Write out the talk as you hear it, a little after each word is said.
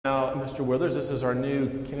Mr. Withers. This is our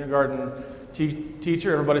new kindergarten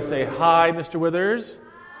teacher. Everybody say hi, Mr. Withers.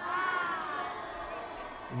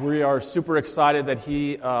 Hi. We are super excited that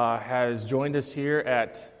he has joined us here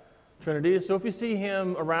at Trinity. So if you see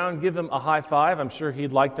him around, give him a high five. I'm sure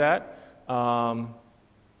he'd like that. And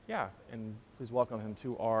please welcome him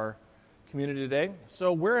to our community today.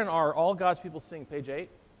 So we're in our All God's People Sing, page 8. It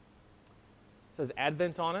says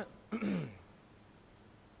Advent on it.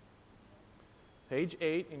 Page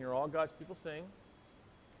 8 in your All God's People Sing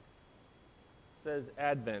says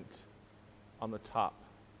Advent on the top.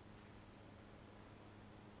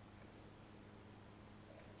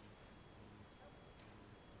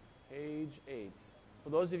 Page 8. For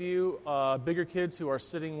those of you bigger kids who are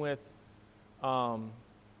sitting with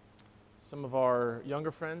some of our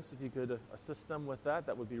younger friends, if you could assist them with that,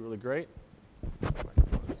 that would be really great.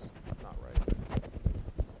 Microphone's not right.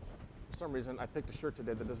 For some reason, I picked a shirt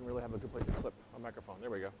today that doesn't really have a good place to clip a microphone.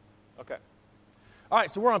 There we go. Okay. All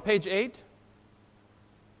right, so we're on page 8.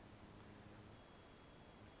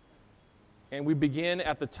 And we begin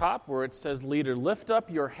at the top where it says, Leader, lift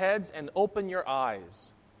up your heads and open your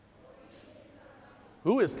eyes.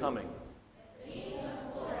 Who is coming? The King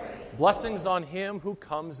of glory. Blessings on him who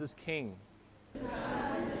comes as King.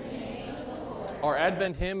 Our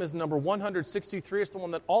Advent hymn is number 163. It's the one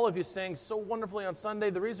that all of you sang so wonderfully on Sunday.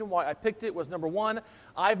 The reason why I picked it was, number one,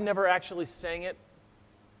 I've never actually sang it,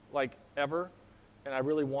 ever, and I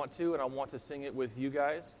really want to, and I want to sing it with you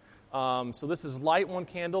guys. So this is Light One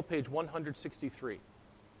Candle, page 163.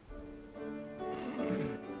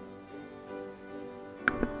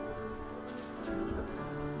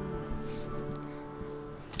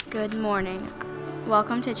 Good morning.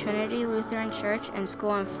 Welcome to Trinity Lutheran Church and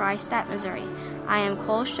School in Freistatt, Missouri. I am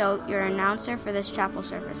Cole Schote, your announcer for this chapel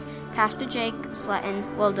service. Pastor Jake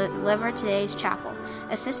Sletton will deliver today's chapel.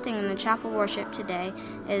 Assisting in the chapel worship today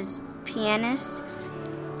is pianist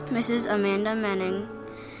Mrs. Amanda Menning,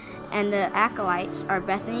 and the acolytes are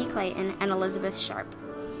Bethany Clayton and Elizabeth Sharp.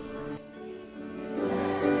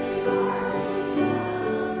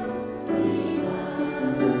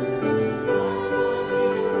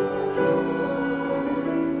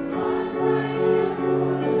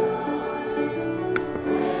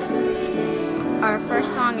 Our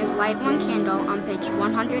first song is Light One Candle on page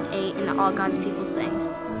 108 in the All God's People Sing.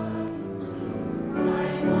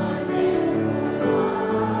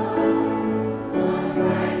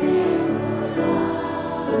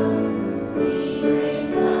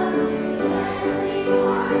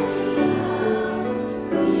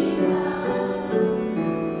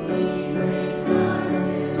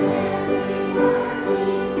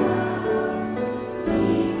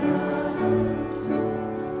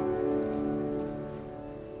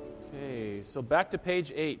 So back to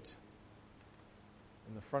page 8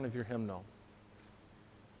 in the front of your hymnal.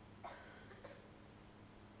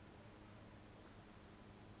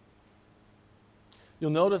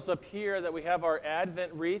 You'll notice up here that we have our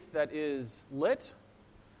Advent wreath that is lit,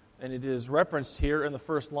 and it is referenced here in the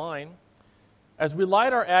first line. As we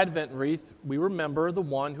light our Advent wreath, we remember the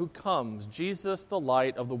one who comes, Jesus, the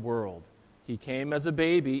light of the world. He came as a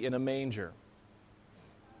baby in a manger.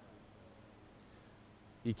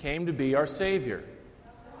 He came to be our Savior.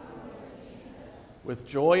 With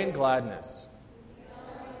joy and gladness,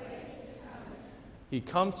 He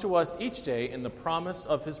comes to us each day in the promise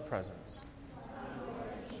of His presence.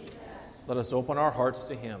 Let us open our hearts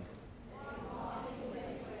to Him.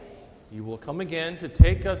 He will come again to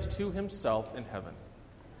take us to Himself in heaven.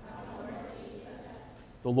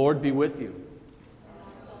 The Lord be with you.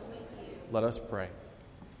 Let us pray.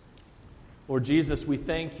 Lord Jesus, we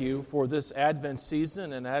thank you for this Advent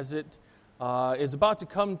season, and as it is about to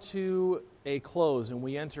come to a close and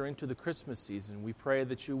we enter into the Christmas season, we pray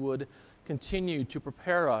that you would continue to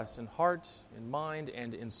prepare us in heart, in mind,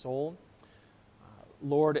 and in soul.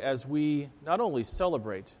 Lord, as we not only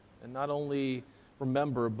celebrate and not only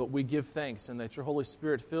remember, but we give thanks, and that your Holy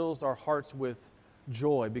Spirit fills our hearts with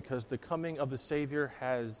joy because the coming of the Savior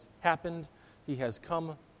has happened. He has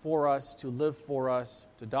come for us, to live for us,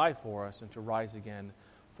 to die for us, and to rise again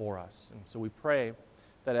for us. And so we pray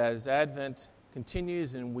that as Advent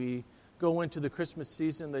continues and we go into the Christmas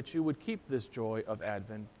season, that you would keep this joy of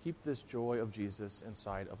Advent, keep this joy of Jesus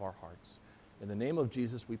inside of our hearts. In the name of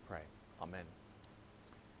Jesus we pray. Amen.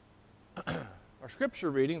 Our scripture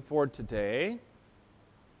reading for today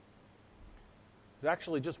is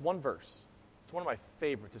actually just one verse. It's one of my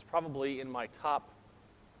favorites. It's probably in my top,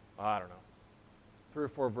 3 or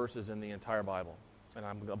 4 verses in the entire Bible, and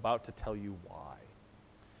I'm about to tell you why.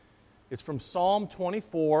 It's from Psalm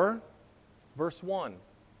 24, verse 1.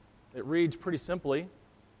 It reads pretty simply,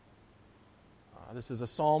 This is a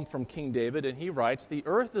psalm from King David, and he writes, "The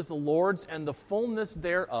earth is the Lord's and the fullness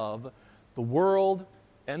thereof, the world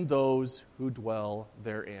and those who dwell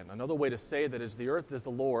therein." Another way to say that is the earth is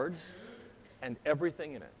the Lord's and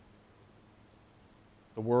everything in it.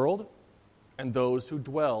 The world and those who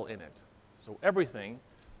dwell in it. So everything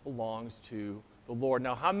belongs to the Lord.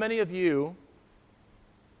 Now, how many of you,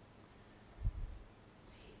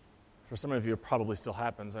 for some of you it probably still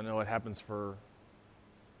happens. I know it happens for,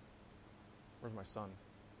 where's my son?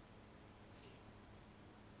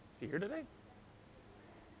 Is he here today?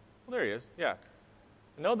 Well, there he is, yeah.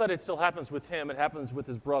 I know that it still happens with him. It happens with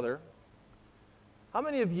his brother. How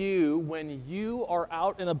many of you, when you are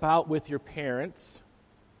out and about with your parents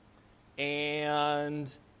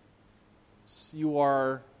and you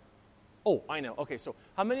are, oh, I know. Okay, so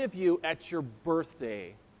how many of you at your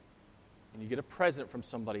birthday, and you get a present from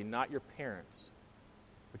somebody, not your parents,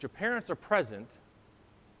 but your parents are present,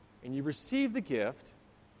 and you receive the gift,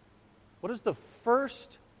 what is the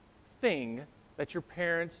first thing that your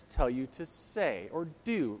parents tell you to say or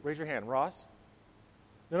do? Raise your hand. Ross?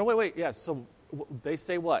 No, wait. Yes, so they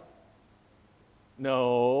say what?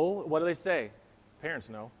 No. What do they say? Parents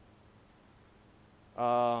know.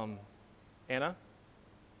 Anna?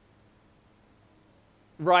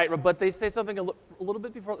 Right, but they say something a little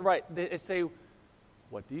bit before. Right, they say,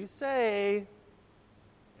 "What do you say?" And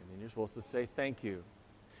then you're supposed to say, "Thank you."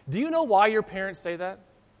 Do you know why your parents say that?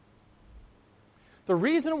 The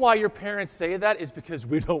reason why your parents say that is because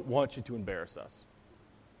we don't want you to embarrass us.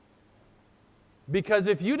 Because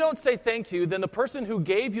if you don't say thank you, then the person who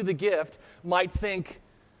gave you the gift might think,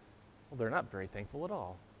 well, they're not very thankful at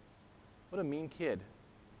all. What a mean kid.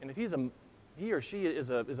 And if he or she is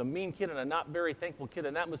a mean kid and a not very thankful kid,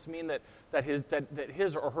 then that must mean that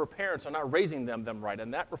his or her parents are not raising them right.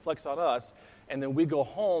 And that reflects on us. And then we go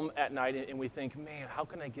home at night and we think, man, how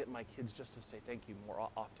can I get my kids just to say thank you more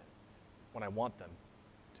often when I want them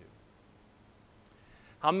to?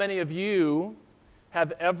 How many of you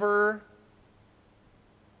have ever,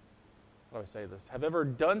 how do I say this, have ever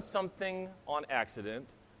done something on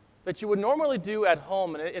accident that you would normally do at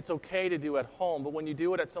home, and it's okay to do at home, but when you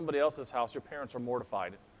do it at somebody else's house, your parents are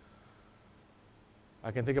mortified?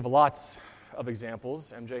 I can think of lots of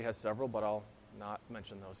examples. MJ has several, but I'll not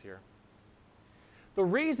mention those here. The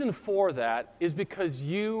reason for that is because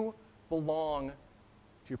you belong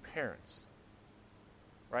to your parents,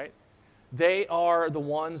 right? They are the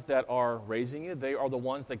ones that are raising you. They are the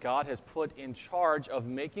ones that God has put in charge of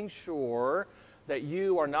making sure that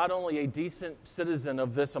you are not only a decent citizen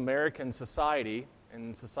of this American society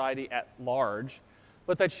and society at large,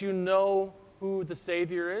 but that you know who the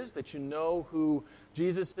Savior is, that you know who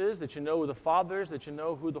Jesus is, that you know who the Father is, that you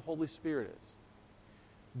know who the Holy Spirit is.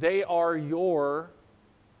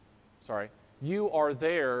 You are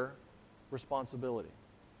their responsibility.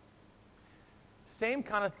 Same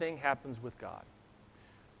kind of thing happens with God.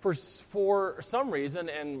 For some reason,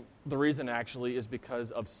 and the reason actually is because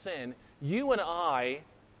of sin, you and I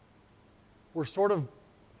were sort of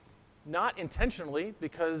not intentionally,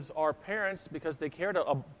 because our parents, because they care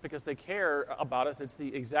about us. It's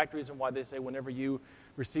the exact reason why they say whenever you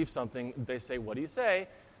receive something, they say, "What do you say?"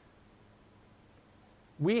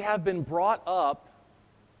 We have been brought up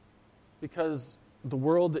because the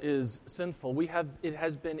world is sinful. It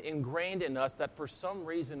has been ingrained in us that for some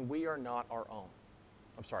reason we are not our own.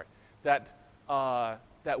 That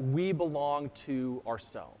we belong to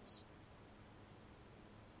ourselves.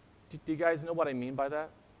 Do you guys know what I mean by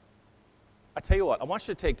that? I tell you what, I want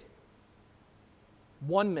you to take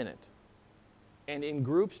 1 minute, and in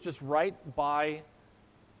groups just right by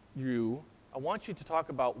you, I want you to talk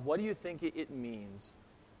about what do you think it means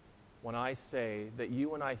when I say that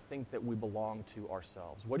you and I think that we belong to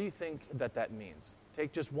ourselves. What do you think that means?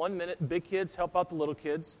 Take just 1 minute. Big kids, help out the little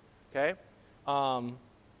kids, okay?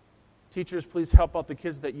 Teachers, please help out the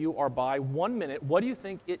kids that you are by. 1 minute. What do you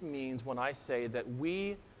think it means when I say that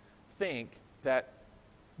we think that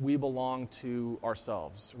we belong to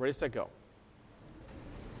ourselves? Ready, set, go.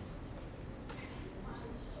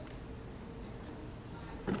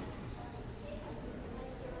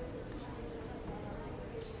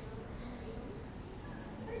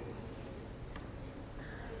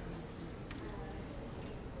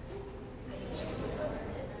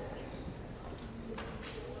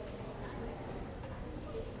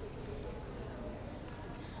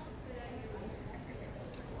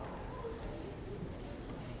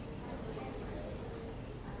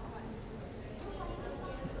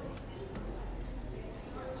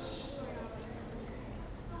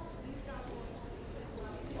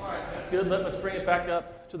 Good. Let's bring it back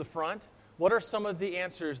up to the front. What are some of the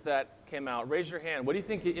answers that came out. Raise your hand. What do you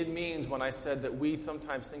think it means when I said that we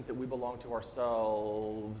sometimes think that we belong to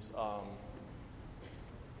ourselves?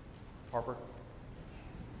 Harper?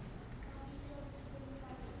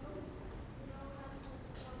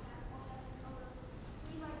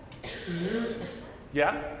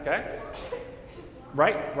 Yeah, okay.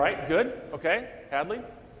 Right, good. Okay, Hadley?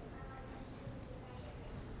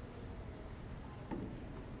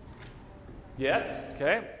 Yes,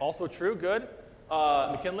 okay. Also true, good.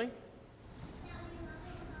 McKinley?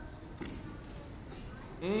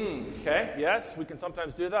 Okay, yes, we can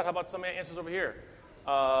sometimes do that. How about some answers over here?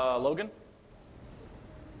 Logan?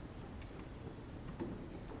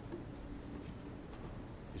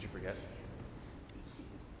 Did you forget?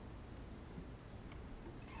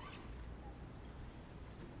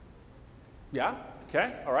 Yeah,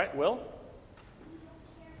 okay, all right. Will?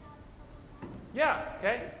 Yeah,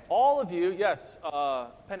 okay. All of you, yes.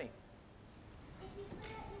 Penny?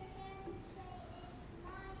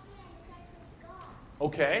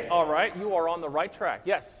 Okay, all right. You are on the right track.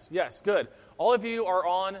 Yes, good. All of you are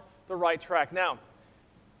on the right track. Now,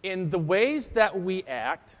 in the ways that we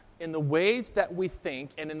act, in the ways that we think,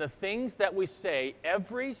 and in the things that we say,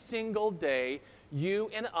 every single day, you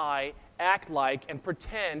and I act like and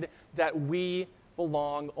pretend that we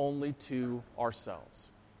belong only to ourselves.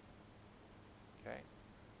 Okay?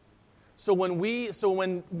 So when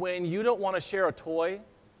you don't want to share a toy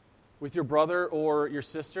with your brother or your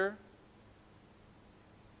sister,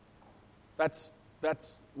 that's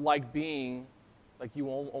like being like you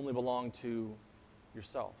only belong to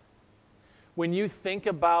yourself. When you think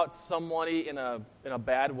about somebody in a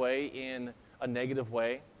bad way, in a negative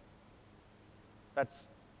way, that's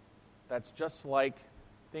just like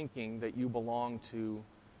thinking that you belong to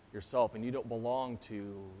yourself and you don't belong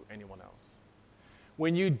to anyone else.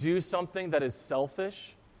 When you do something that is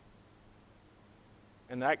selfish,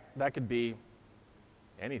 and that could be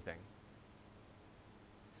anything.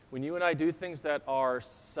 When you and I do things that are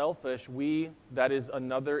selfish, that is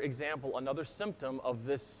another example, another symptom of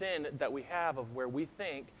this sin that we have of where we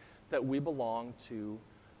think that we belong to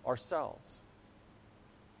ourselves.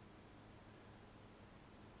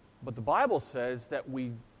 But the Bible says that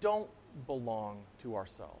we don't belong to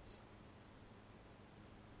ourselves.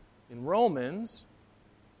 In Romans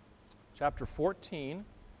chapter 14,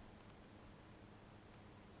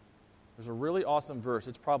 there's a really awesome verse.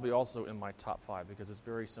 It's probably also in my top 5 because it's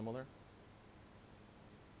very similar.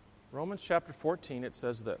 Romans chapter 14, it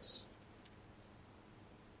says this.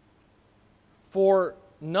 For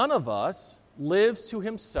none of us lives to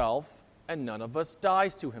himself, and none of us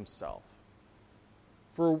dies to himself.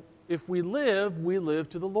 For if we live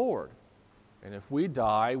to the Lord. And if we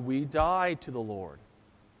die to the Lord.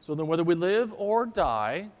 So then whether we live or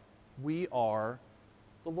die, we are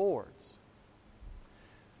the Lord's.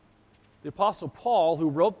 The Apostle Paul, who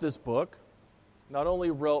wrote this book, not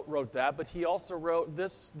only wrote that, but he also wrote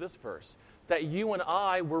this verse, that you and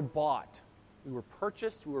I were bought. We were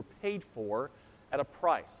purchased, we were paid for at a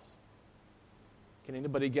price. Can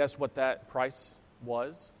anybody guess what that price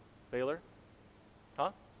was, Baylor?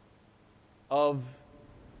 Huh? Of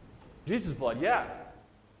Jesus' blood, yeah.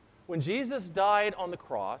 When Jesus died on the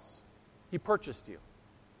cross, he purchased you.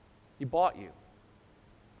 He bought you.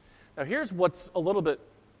 Now here's what's a little bit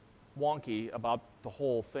wonky about the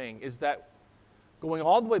whole thing, is that going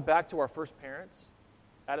all the way back to our first parents,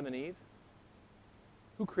 Adam and Eve,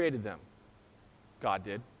 who created them? God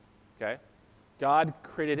did, okay? God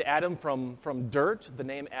created Adam from dirt. The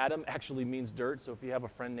name Adam actually means dirt, so if you have a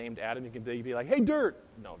friend named Adam, you can be like, hey, dirt!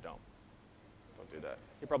 No, don't do that.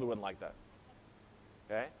 He probably wouldn't like that,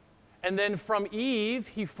 okay? And then from Eve,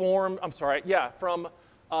 from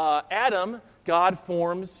Adam, God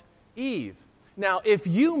forms Eve. Now, if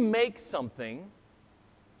you make something,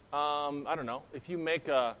 if you make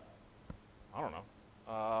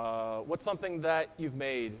what's something that you've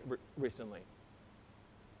made recently?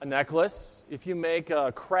 A necklace. If you make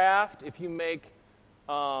a craft, if you make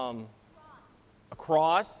a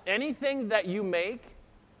cross, anything that you make,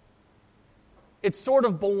 it sort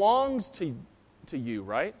of belongs to you,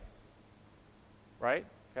 right? Right?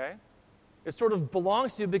 Okay? It sort of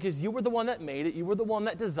belongs to you because you were the one that made it. You were the one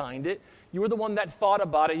that designed it. You were the one that thought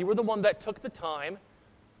about it. You were the one that took the time.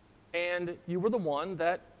 And you were the one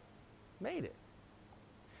that made it.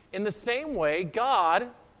 In the same way, God,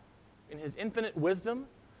 in his infinite wisdom,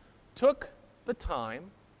 took the time,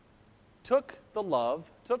 took the love,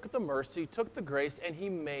 took the mercy, took the grace, and he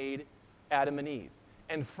made Adam and Eve.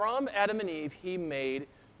 And from Adam and Eve, he made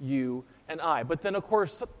you and I. But then, of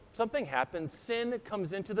course, something happens. Sin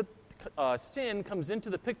comes into the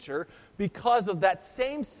picture because of that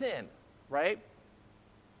same sin, right?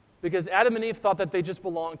 Because Adam and Eve thought that they just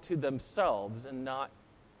belonged to themselves and not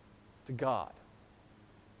to God.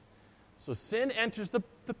 So sin enters the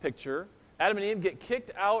picture. Adam and Eve get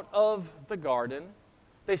kicked out of the garden.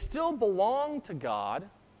 They still belong to God.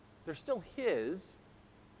 They're still His.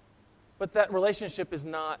 But that relationship is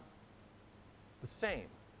not the same.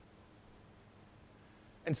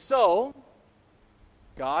 And so,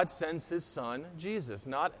 God sends His Son, Jesus,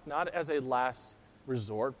 not as a last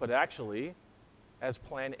resort, but actually as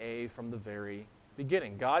plan A from the very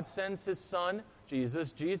beginning. God sends His Son,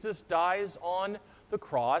 Jesus. Jesus dies on the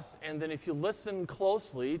cross, and then if you listen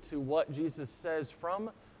closely to what Jesus says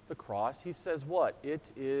from the cross, He says what?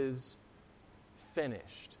 It is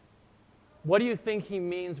finished. What do you think He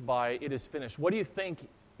means by it is finished? What do you think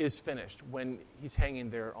is finished when He's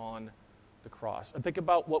hanging there on the cross? And think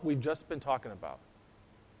about what we've just been talking about.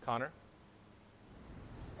 Connor?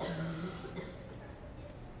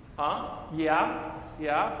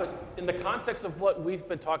 Yeah, but in the context of what we've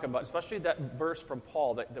been talking about, especially that verse from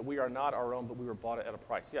Paul, that we are not our own, but we were bought at a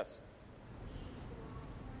price. Yes?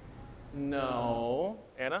 No.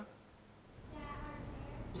 Anna?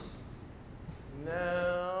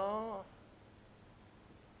 No.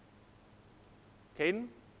 Caden?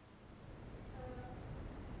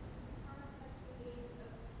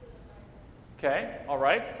 Okay, all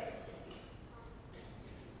right.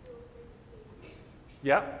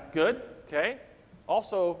 Yeah, good. Okay.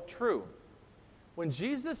 Also true. When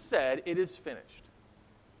Jesus said, "It is finished,"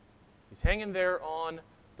 He's hanging there on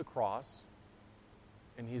the cross,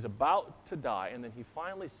 and He's about to die, and then He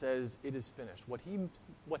finally says, "It is finished." What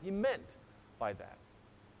he meant by that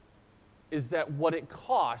is that what it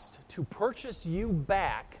cost to purchase you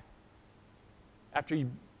back after you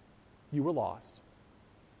were lost,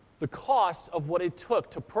 the cost of what it took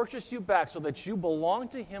to purchase you back so that you belong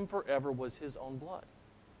to Him forever was His own blood.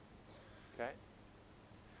 Okay?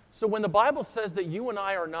 So when the Bible says that you and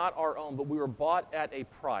I are not our own, but we were bought at a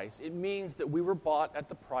price, it means that we were bought at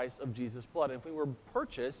the price of Jesus' blood. And if we were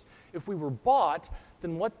purchased, if we were bought,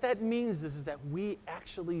 then what that means is that we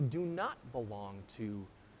actually do not belong to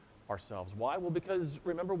ourselves. Why? Well, because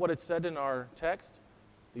remember what it said in our text?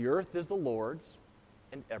 The earth is the Lord's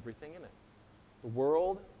and everything in it. The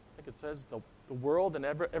world, I think it says the world and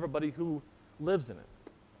everybody who lives in it.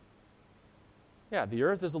 Yeah, the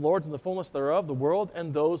earth is the Lord's and the fullness thereof, the world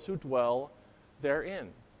and those who dwell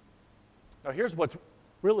therein. Now here's what's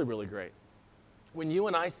really, really great. When you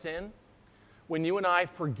and I sin, when you and I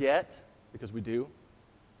forget, because we do,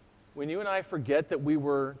 when you and I forget that we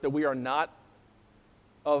are not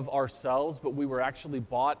of ourselves, but we were actually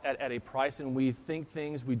bought at a price, and we think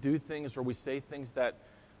things, we do things, or we say things that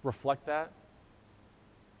reflect that,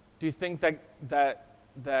 do you think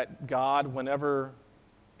that God, whenever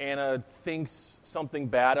Anna thinks something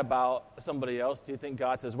bad about somebody else, do you think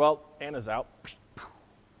God says, "Well, Anna's out"?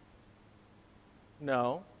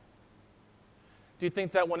 No. Do you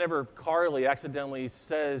think that whenever Carly accidentally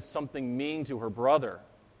says something mean to her brother,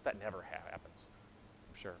 that never happens?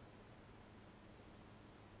 I'm sure.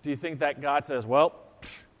 Do you think that God says, "Well,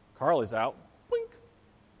 Carly's out"? Blink.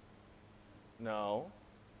 No.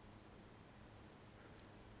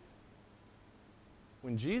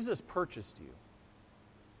 When Jesus purchased you,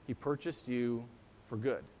 He purchased you for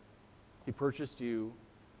good. He purchased you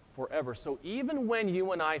forever. So even when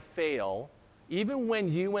you and I fail, even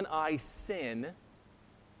when you and I sin,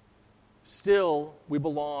 still we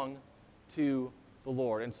belong to the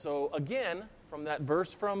Lord. And so again, from that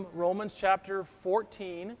verse from Romans chapter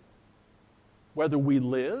 14, whether we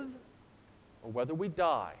live or whether we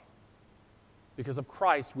die, because of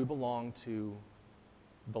Christ, we belong to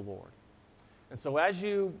the Lord. And so as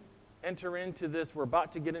you enter into this, we're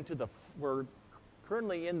about to get into we're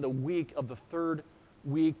currently in the week of the third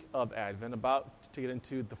week of Advent, about to get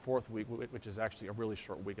into the fourth week, which is actually a really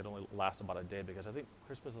short week. It only lasts about a day because I think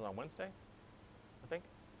Christmas is on Wednesday, I think.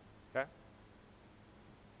 Okay?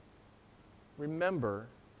 Remember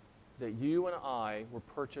that you and I were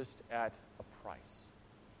purchased at a price.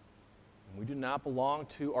 And we do not belong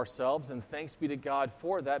to ourselves, and thanks be to God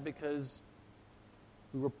for that, because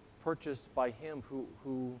we were purchased by Him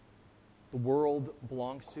who the world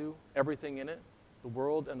belongs to, everything in it, the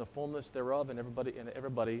world and the fullness thereof, and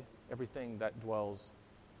everything that dwells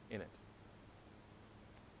in it.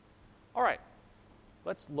 All right,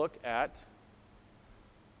 let's look at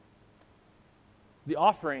the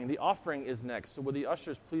offering. The offering is next. So would the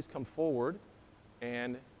ushers please come forward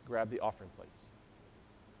and grab the offering plates.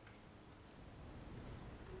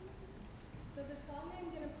 So the song I'm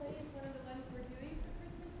going to play is one of the ones we're doing for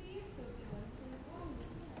Christmas Eve, so if you want to sing along, you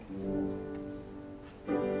can.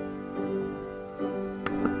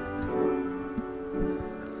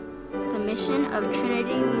 mission of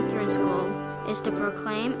Trinity Lutheran School is to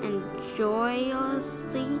proclaim and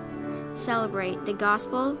joyously celebrate the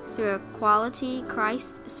gospel through a quality,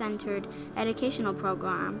 Christ-centered educational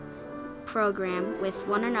program with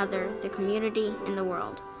one another, the community, and the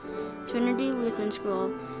world. Trinity Lutheran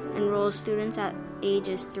School enrolls students at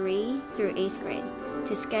ages 3 through 8th grade.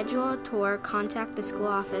 To schedule a tour, contact the school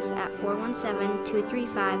office at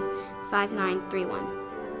 417-235-5931.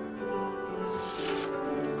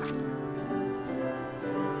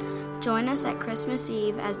 Join us at Christmas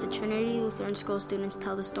Eve as the Trinity Lutheran School students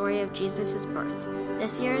tell the story of Jesus' birth.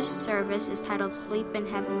 This year's service is titled Sleep in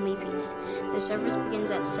Heavenly Peace. The service begins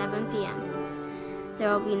at 7 p.m. There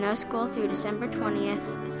will be no school through December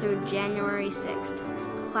 20th through January 6th.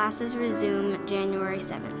 Classes resume January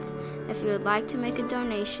 7th. If you would like to make a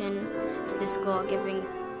donation to the school giving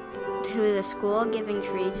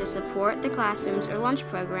tree to support the classrooms or lunch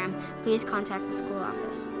program, please contact the school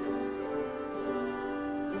office.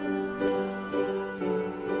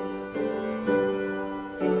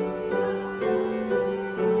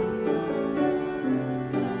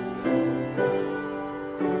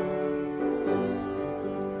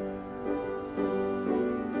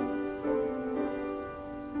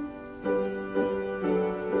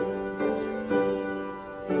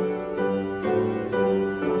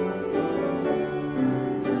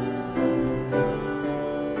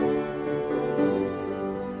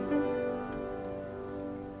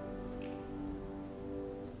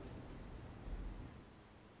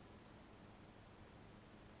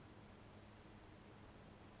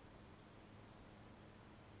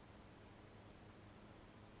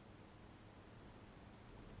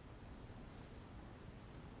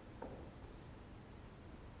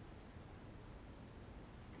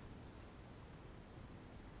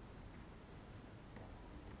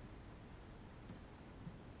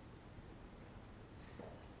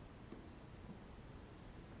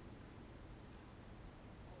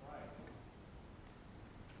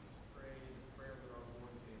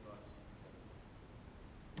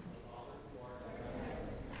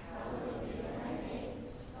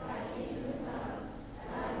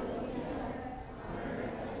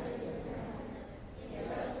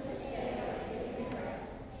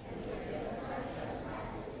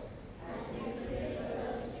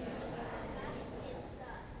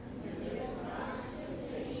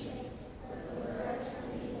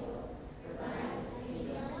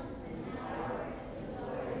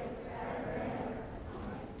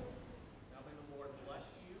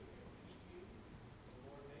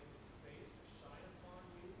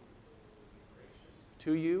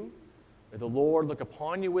 To you. May the Lord look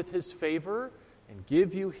upon you with his favor and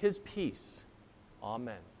give you his peace.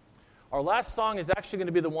 Amen. Our last song is actually going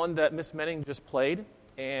to be the one that Miss Menning just played,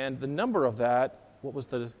 and the number of that, what was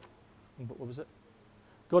it?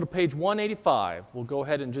 Go to page 185. We'll go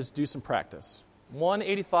ahead and just do some practice.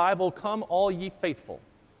 185, "O come all ye faithful."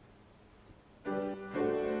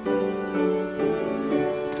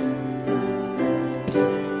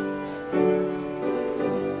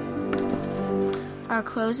 Our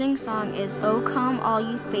closing song is "O Come All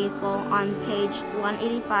You Faithful" on page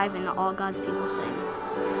 185 in the All God's People Sing.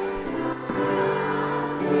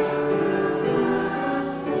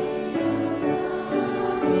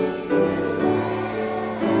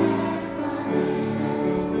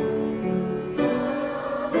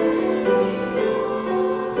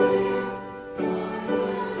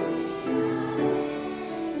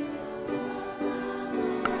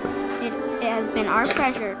 It has been our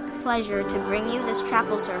pleasure to bring you this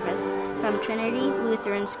chapel service from Trinity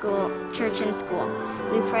Lutheran School, Church and School.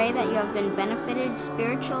 We pray that you have been benefited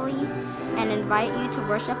spiritually and invite you to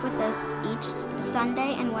worship with us each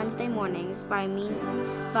Sunday and Wednesday mornings by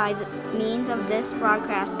the means of this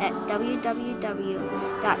broadcast at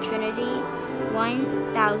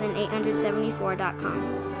www.trinity1874.com.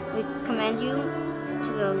 We commend you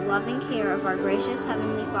to the loving care of our gracious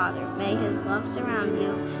Heavenly Father. May his love surround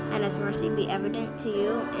you and his mercy be evident to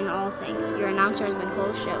you in all things. Your announcer has been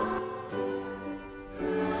Cole Show.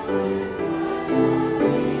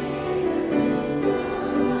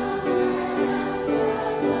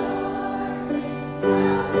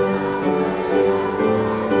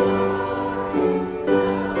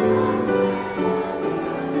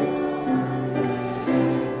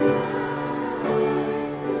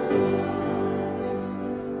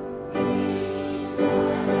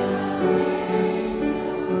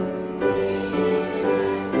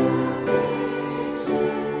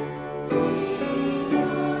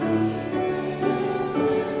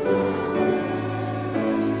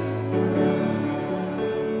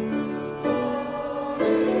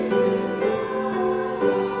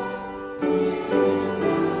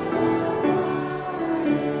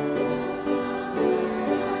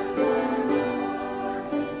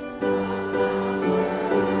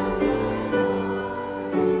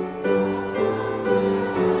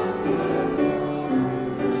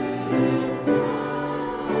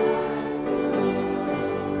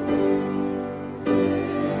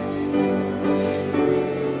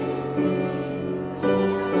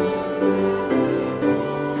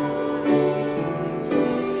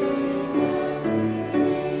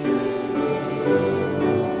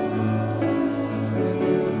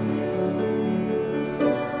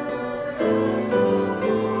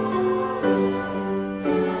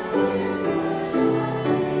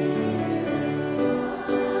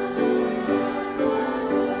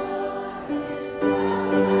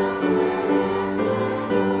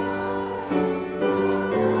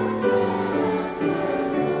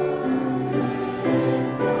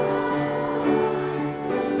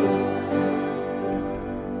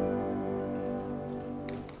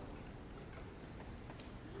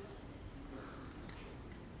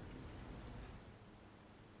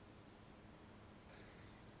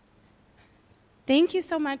 Thank you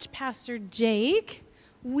so much, Pastor Jake.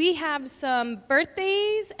 We have some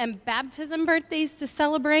birthdays and baptism birthdays to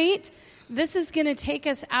celebrate. This is going to take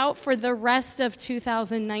us out for the rest of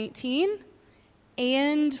 2019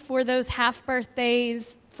 and for those half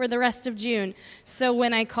birthdays for the rest of June. So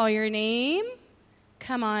when I call your name,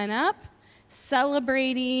 come on up.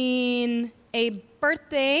 Celebrating a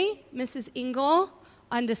birthday, Mrs. Engel,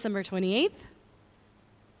 on December 28th.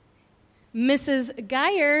 Mrs.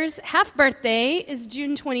 Geyer's half birthday is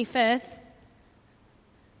June 25th.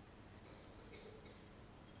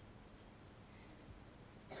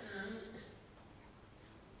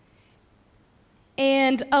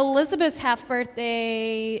 And Elizabeth's half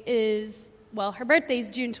birthday is, well, her birthday is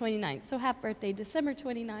June 29th, so half birthday December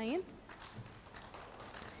 29th.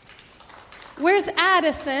 Where's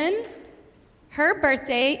Addison? Her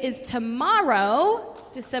birthday is tomorrow,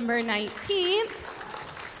 December 19th.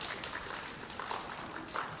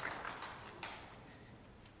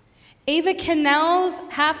 Ava Cannell's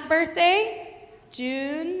half birthday,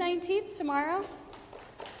 June 19th, tomorrow.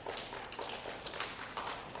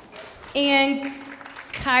 And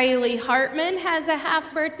Kylie Hartman has a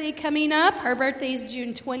half birthday coming up. Her birthday is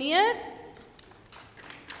June 20th.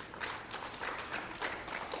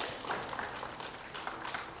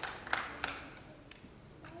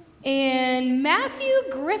 And Matthew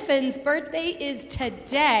Griffin's birthday is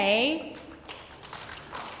today.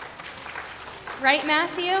 Right,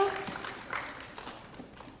 Matthew?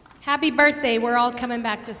 Happy birthday. We're all coming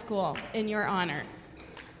back to school in your honor.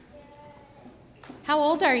 How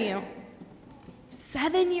old are you?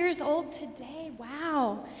 7 years old today.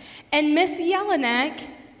 Wow. And Miss Jelinek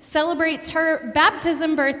celebrates her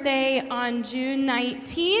baptism birthday on June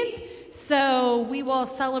 19th. So we will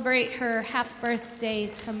celebrate her half birthday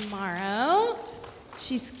tomorrow.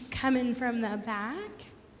 She's coming from the back.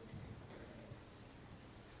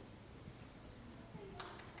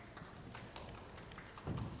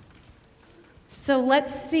 So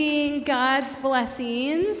let's sing God's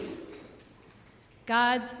blessings.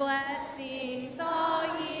 God's blessings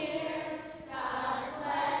all year. God's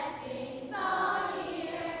blessings all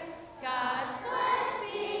year. God's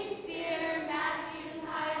blessings, dear Matthew,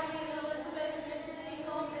 Kylie, Elizabeth, Mrs.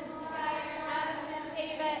 Engel, Mrs. Geyer, Addison,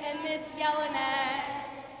 Ava, and Miss Jelinek.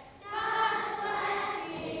 God's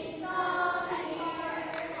blessings all year.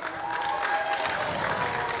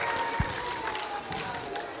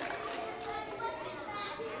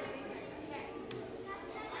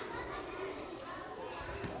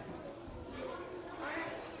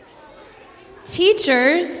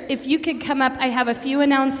 Teachers, if you could come up, I have a few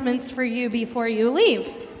announcements for you before you leave.